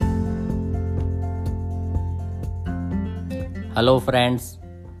Hello friends,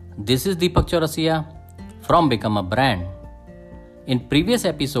 this is Deepak Chaurasia from Become a Brand. In previous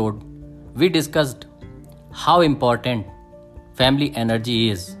episode, we discussed how important family energy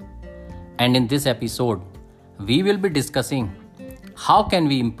is. And in this episode, we will be discussing how can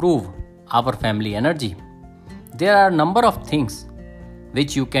we improve our family energy. There are a number of things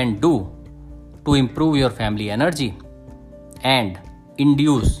which you can do to improve your family energy and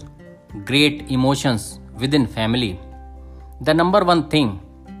induce great emotions within family. The number one thing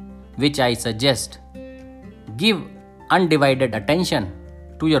which I suggest, give undivided attention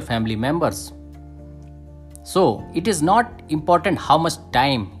to your family members. So it is not important how much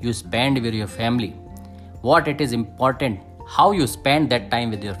time you spend with your family. What it is important, how you spend that time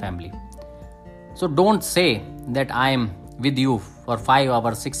with your family. So don't say that I am with you for 5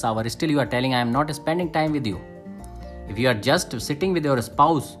 hours, 6 hours, still you are telling I am not spending time with you. If you are just sitting with your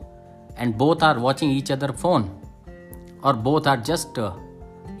spouse and both are watching each other phone, or both are just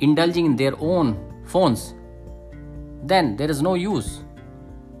indulging in their own phones, then there is no use.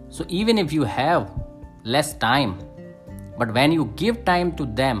 So even if you have less time, but when you give time to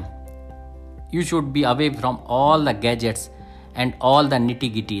them, you should be away from all the gadgets and all the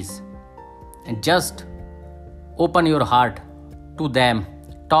nitty-gritties and just open your heart to them,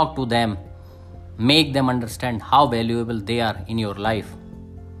 talk to them, make them understand how valuable they are in your life.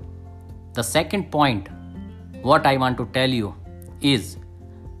 The second point what I want to tell you is,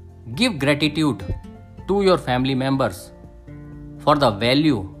 give gratitude to your family members for the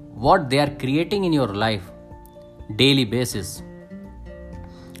value what they are creating in your life daily basis.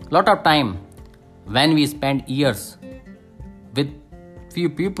 Lot of time when we spend years with few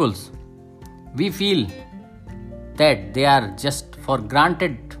peoples, we feel that they are just for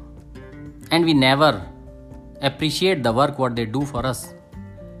granted and we never appreciate the work what they do for us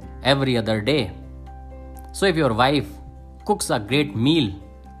every other day. So if your wife cooks a great meal,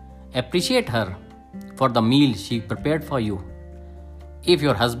 appreciate her for the meal she prepared for you. If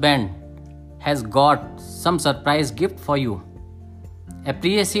your husband has got some surprise gift for you,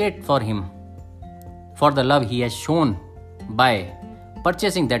 appreciate for him for the love he has shown by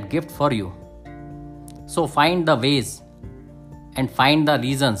purchasing that gift for you. So find the ways and find the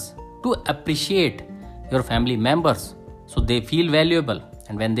reasons to appreciate your family members so they feel valuable,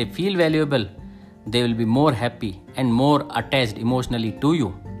 and when they feel valuable, they will be more happy and more attached emotionally to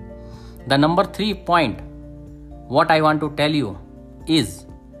you. The number 3 point, what I want to tell you is,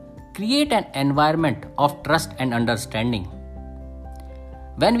 create an environment of trust and understanding.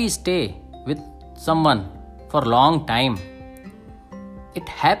 When we stay with someone for a long time, it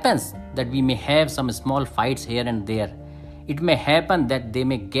happens that we may have some small fights here and there. It may happen that they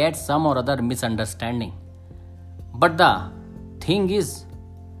may get some or other misunderstanding. But the thing is,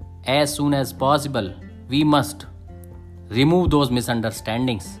 as soon as possible, we must remove those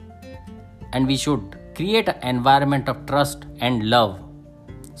misunderstandings and we should create an environment of trust and love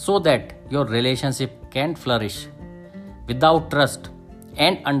so that your relationship can flourish. Without trust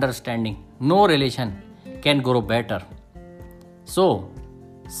and understanding, no relation can grow better. So,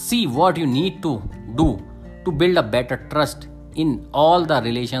 see what you need to do to build a better trust in all the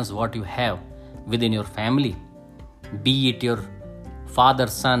relations what you have within your family, be it your father,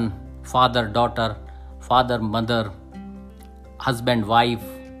 son, father, daughter, father, mother, husband, wife,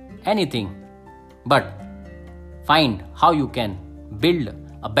 anything. But find how you can build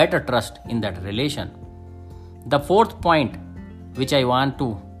a better trust in that relation. The fourth point which I want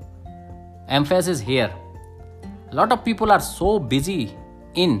to emphasize here, a lot of people are so busy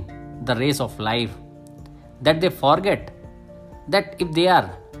in the race of life that they forget that if they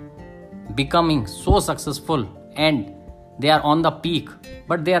are becoming so successful and they are on the peak,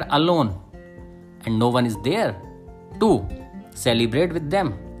 but they are alone and no one is there to celebrate with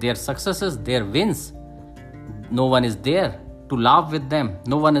them their successes, their wins. No one is there to laugh with them.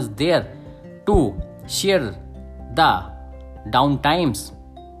 No one is there to share the down times.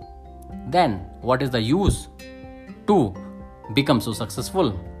 Then what is the use to become so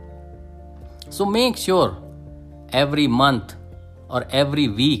successful? So make sure every month or every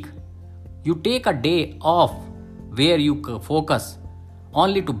week you take a day off where you focus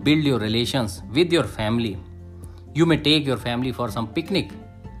only to build your relations with your family. You may take your family for some picnic.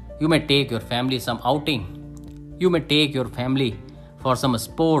 You may take your family some outing. You may take your family for some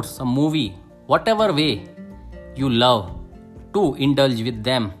sports, some movie, whatever way you love to indulge with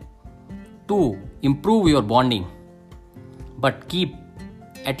them to improve your bonding. But keep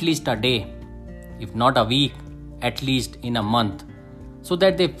at least a day, if not a week, at least in a month, so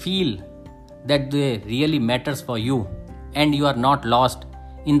that they feel that they really matters for you and you are not lost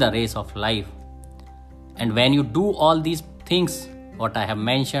in the race of life. And when you do all these things what I have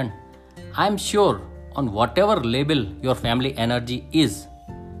mentioned, I am sure on whatever level your family energy is,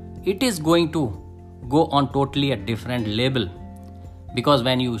 it is going to go on totally a different level. Because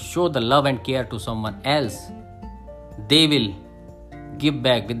when you show the love and care to someone else, they will give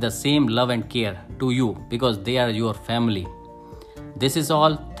back with the same love and care to you because they are your family. This is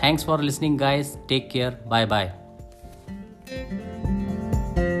all. Thanks for listening, guys. Take care. Bye bye.